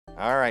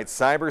All right,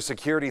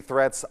 cybersecurity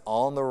threats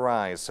on the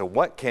rise. So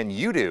what can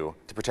you do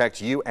to protect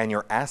you and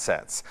your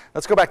assets?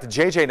 Let's go back to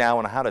JJ now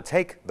on how to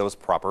take those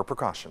proper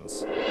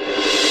precautions.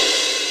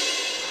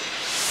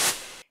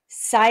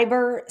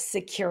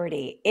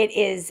 Cybersecurity. It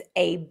is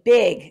a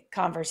big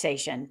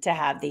conversation to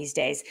have these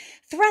days.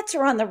 Threats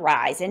are on the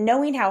rise, and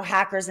knowing how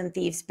hackers and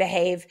thieves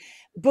behave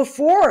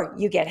before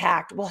you get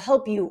hacked will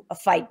help you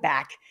fight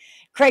back.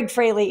 Craig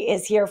Fraley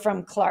is here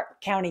from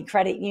Clark County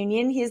Credit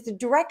Union. He is the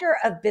Director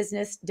of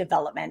Business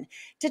Development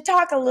to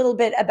talk a little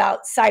bit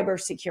about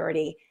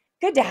cybersecurity.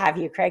 Good to have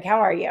you, Craig. How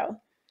are you?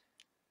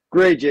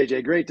 Great,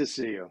 JJ. Great to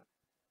see you.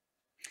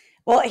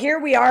 Well,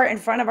 here we are in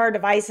front of our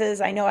devices.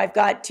 I know I've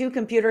got two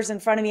computers in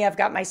front of me. I've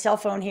got my cell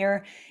phone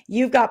here.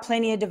 You've got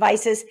plenty of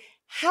devices.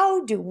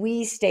 How do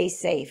we stay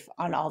safe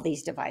on all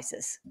these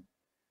devices?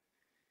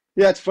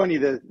 Yeah, it's funny.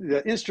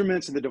 The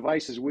instruments and the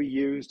devices we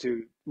use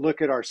to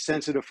look at our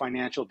sensitive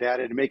financial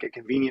data to make it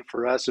convenient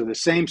for us are the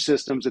same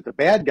systems that the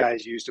bad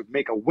guys use to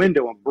make a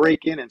window and break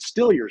in and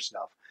steal your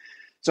stuff.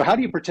 So how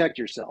do you protect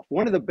yourself?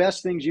 One of the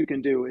best things you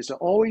can do is to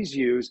always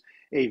use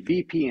a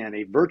VPN,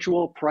 a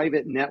virtual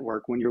private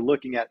network, when you're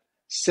looking at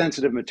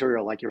sensitive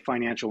material like your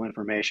financial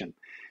information.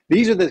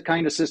 These are the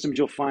kind of systems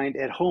you'll find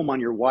at home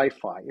on your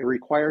Wi-Fi. It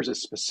requires a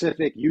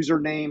specific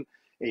username,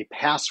 a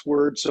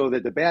password, so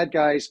that the bad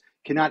guys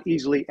cannot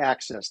easily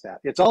access that.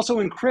 It's also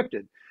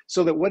encrypted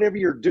so that whatever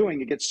you're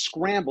doing, it gets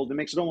scrambled and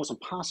makes it almost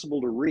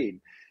impossible to read.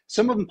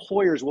 Some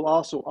employers will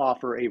also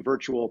offer a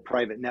virtual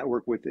private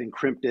network with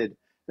encrypted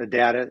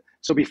data.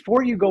 So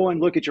before you go and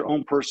look at your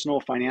own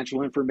personal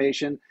financial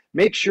information,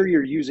 make sure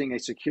you're using a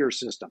secure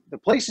system. The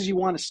places you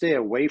want to stay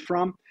away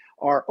from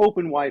are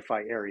open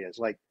Wi-Fi areas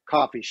like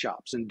coffee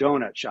shops and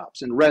donut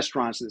shops and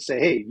restaurants that say,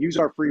 hey, use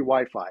our free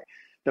Wi-Fi.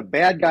 The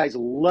bad guys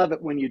love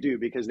it when you do,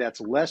 because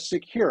that's less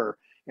secure,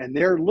 and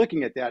they're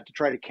looking at that to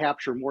try to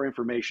capture more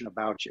information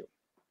about you.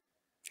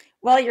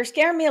 Well, you're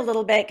scaring me a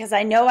little bit because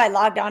I know I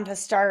logged on to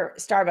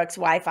Starbucks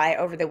Wi-Fi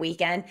over the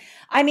weekend.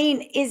 I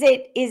mean, is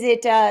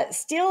it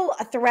still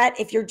a threat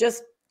if you're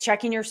just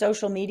checking your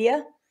social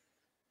media?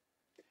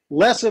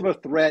 Less of a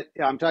threat.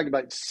 I'm talking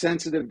about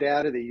sensitive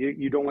data that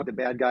you don't want the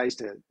bad guys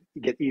to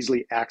get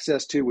easily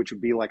access to, which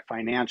would be like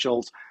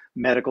financials,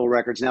 medical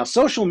records. Now,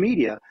 social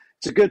media,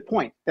 it's a good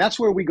point. That's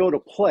where we go to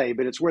play,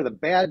 but it's where the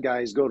bad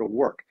guys go to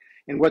work.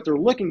 And what they're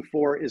looking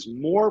for is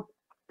more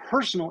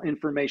personal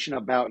information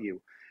about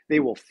you. They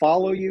will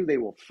follow you, they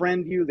will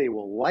friend you, they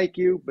will like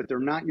you, but they're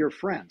not your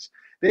friends.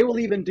 They will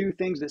even do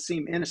things that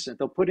seem innocent.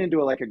 They'll put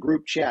into like a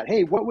group chat,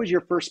 hey, what was your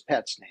first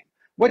pet's name?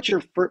 What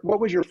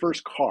was your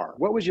first car?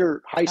 What was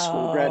your high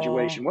school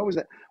graduation? What was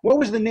that? What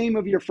was the name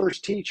of your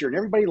first teacher? And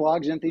everybody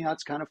logs in, thinking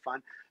that's kind of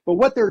fun. But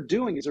what they're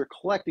doing is they're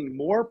collecting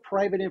more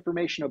private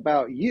information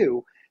about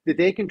you that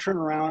they can turn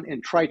around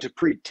and try to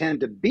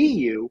pretend to be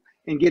you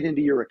and get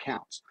into your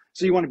accounts.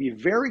 So you want to be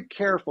very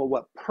careful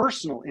what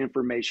personal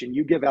information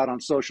you give out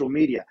on social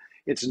media.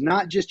 It's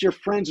not just your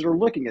friends that are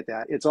looking at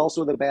that. It's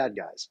also the bad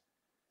guys.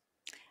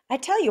 I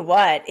tell you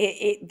what,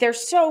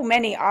 there's so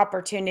many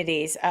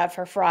opportunities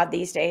for fraud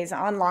these days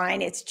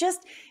online. It's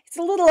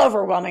a little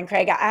overwhelming,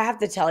 Craig. I have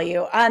to tell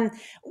you.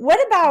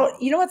 What about,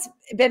 what's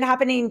been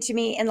happening to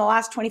me in the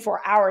last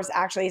 24 hours,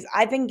 actually, is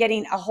I've been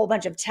getting a whole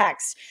bunch of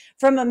texts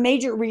from a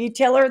major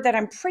retailer that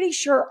I'm pretty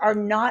sure are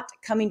not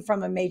coming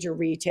from a major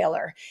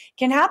retailer.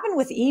 Can happen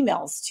with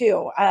emails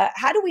too.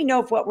 How do we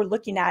know if what we're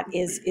looking at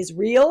is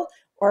real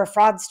or a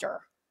fraudster?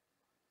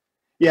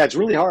 Yeah, it's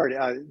really hard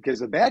because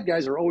the bad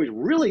guys are always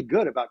really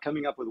good about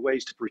coming up with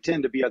ways to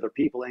pretend to be other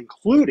people,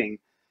 including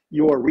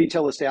your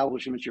retail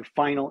establishments,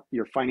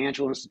 your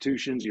financial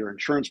institutions, your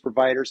insurance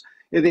providers.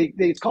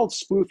 It's called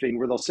spoofing,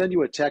 where they'll send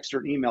you a text or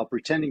an email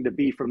pretending to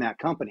be from that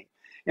company.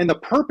 And the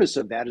purpose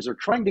of that is they're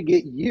trying to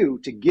get you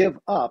to give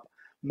up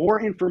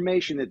more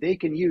information that they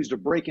can use to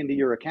break into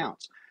your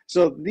accounts.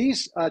 So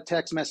these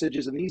text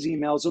messages and these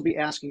emails will be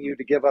asking you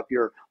to give up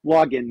your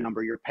login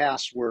number, your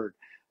password,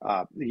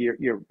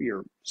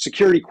 your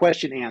security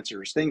question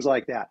answers, things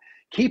like that.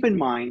 Keep in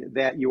mind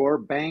that your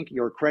bank,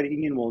 your credit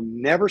union will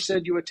never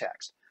send you a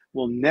text,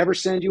 will never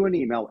send you an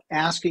email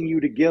asking you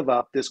to give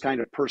up this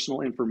kind of personal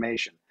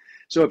information.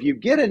 So if you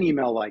get an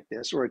email like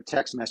this or a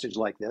text message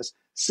like this,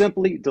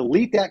 simply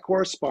delete that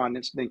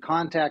correspondence, then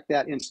contact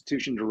that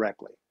institution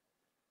directly.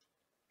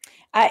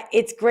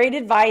 It's great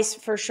advice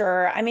for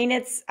sure. I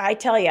mean, I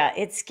tell you,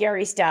 it's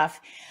scary stuff.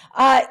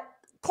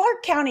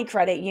 Clark County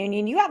Credit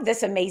Union, you have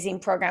this amazing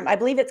program. I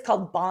believe it's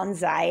called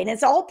Bonsai, and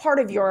it's all part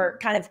of your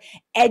kind of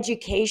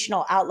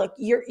educational outlook.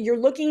 You're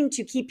looking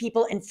to keep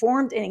people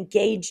informed and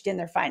engaged in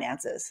their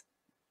finances.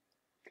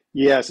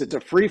 Yes, it's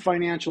a free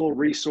financial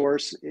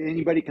resource.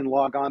 Anybody can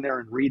log on there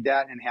and read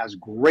that, and has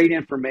great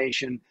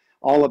information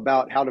all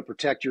about how to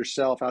protect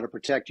yourself, how to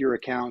protect your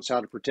accounts, how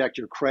to protect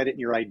your credit and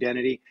your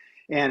identity.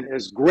 And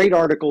there's great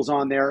articles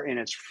on there, and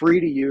it's free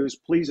to use.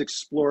 Please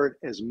explore it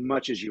as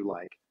much as you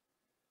like.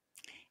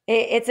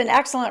 It's an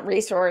excellent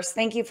resource.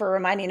 Thank you for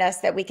reminding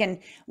us that we can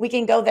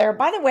go there.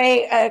 By the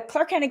way,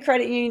 Clark County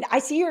Credit Union, I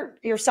see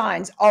your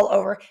signs all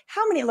over.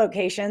 How many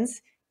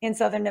locations in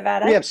Southern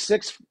Nevada? We have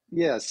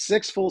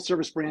six full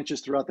service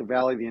branches throughout the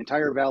valley. The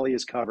entire valley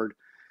is covered,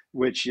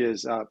 which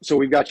is, so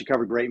we've got you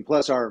covered great. And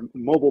plus our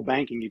mobile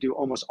banking, you do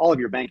almost all of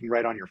your banking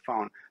right on your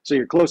phone. So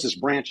your closest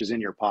branch is in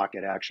your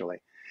pocket, actually.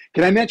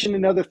 Can I mention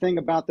another thing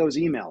about those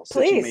emails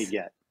that you may Please.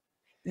 get?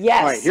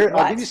 Yes. All right, here,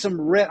 what? I'll give you some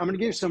red, I'm going to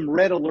give you some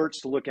red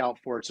alerts to look out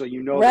for so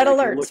you know Red that if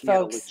you're alerts, looking at a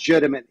folks.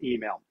 legitimate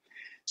email.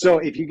 So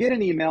if you get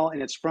an email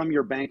and it's from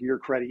your bank or your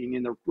credit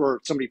union or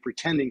somebody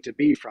pretending to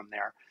be from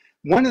there,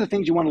 one of the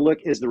things you want to look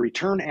is the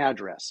return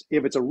address.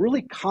 If it's a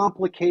really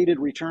complicated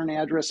return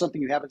address,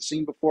 something you haven't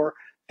seen before,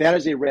 that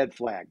is a red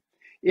flag.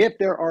 If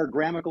there are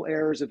grammatical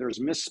errors, if there's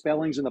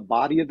misspellings in the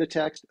body of the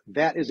text,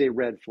 that is a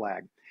red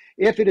flag.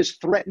 If it is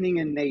threatening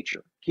in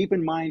nature, keep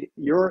in mind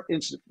your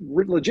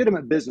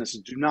legitimate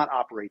businesses do not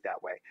operate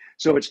that way.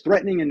 So if it's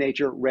threatening in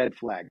nature, red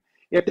flag.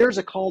 If there's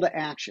a call to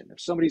action,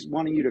 if somebody's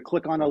wanting you to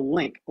click on a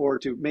link or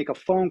to make a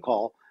phone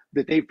call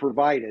that they've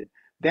provided,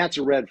 that's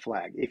a red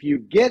flag. If you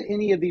get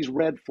any of these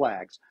red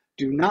flags,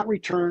 do not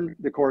return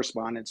the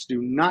correspondence,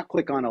 do not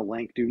click on a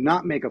link, do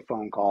not make a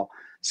phone call.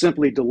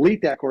 Simply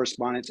delete that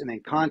correspondence and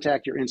then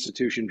contact your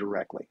institution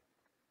directly.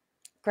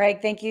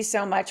 Greg, thank you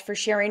so much for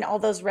sharing all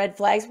those red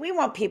flags. We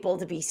want people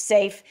to be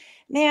safe.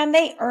 Man,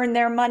 they earn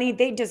their money.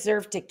 They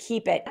deserve to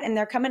keep it. And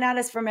they're coming at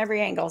us from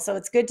every angle. So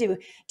it's good to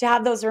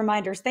have those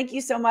reminders. Thank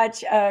you so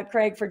much,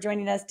 Craig, for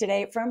joining us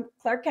today from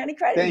Clark County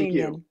Credit Thank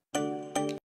Union. you.